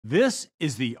This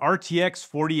is the RTX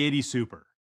 4080 Super.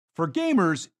 For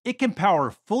gamers, it can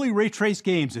power fully ray-traced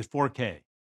games at 4K.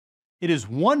 It is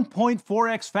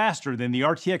 1.4x faster than the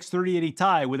RTX 3080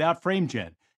 Ti without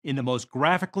FrameGen in the most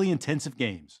graphically intensive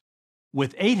games.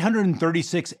 With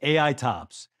 836 AI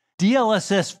TOPS,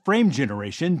 DLSS frame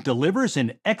generation delivers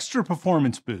an extra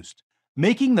performance boost,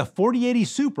 making the 4080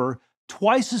 Super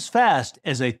twice as fast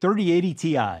as a 3080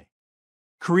 Ti.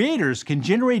 Creators can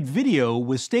generate video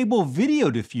with stable video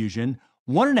diffusion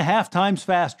 1.5 times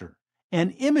faster,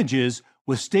 and images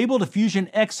with stable diffusion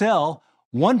XL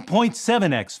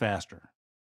 1.7x faster.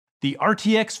 The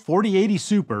RTX 4080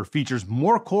 Super features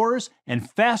more cores and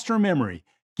faster memory,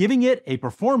 giving it a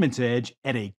performance edge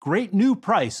at a great new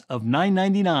price of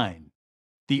 $999.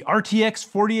 The RTX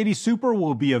 4080 Super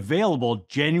will be available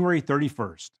January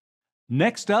 31st.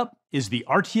 Next up is the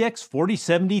RTX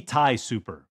 4070 Ti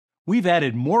Super. We've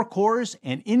added more cores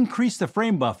and increased the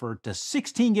frame buffer to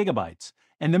 16 gigabytes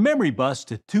and the memory bus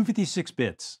to 256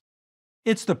 bits.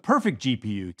 It's the perfect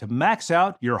GPU to max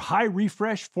out your high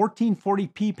refresh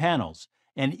 1440p panels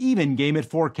and even game at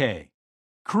 4K.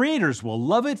 Creators will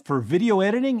love it for video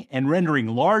editing and rendering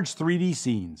large 3D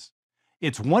scenes.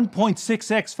 It's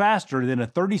 1.6x faster than a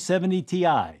 3070 Ti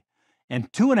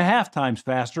and 2.5 times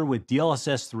faster with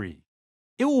DLSS 3.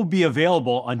 It will be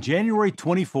available on January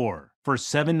 24 for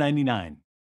 $799.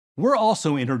 We're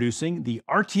also introducing the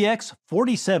RTX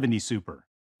 4070 Super.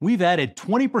 We've added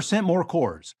 20% more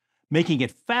cores, making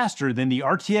it faster than the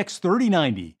RTX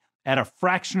 3090 at a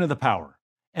fraction of the power.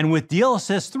 And with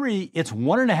DLSS 3, it's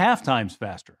 1.5 times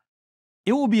faster.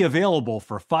 It will be available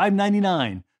for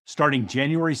 $599 starting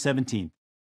January 17th.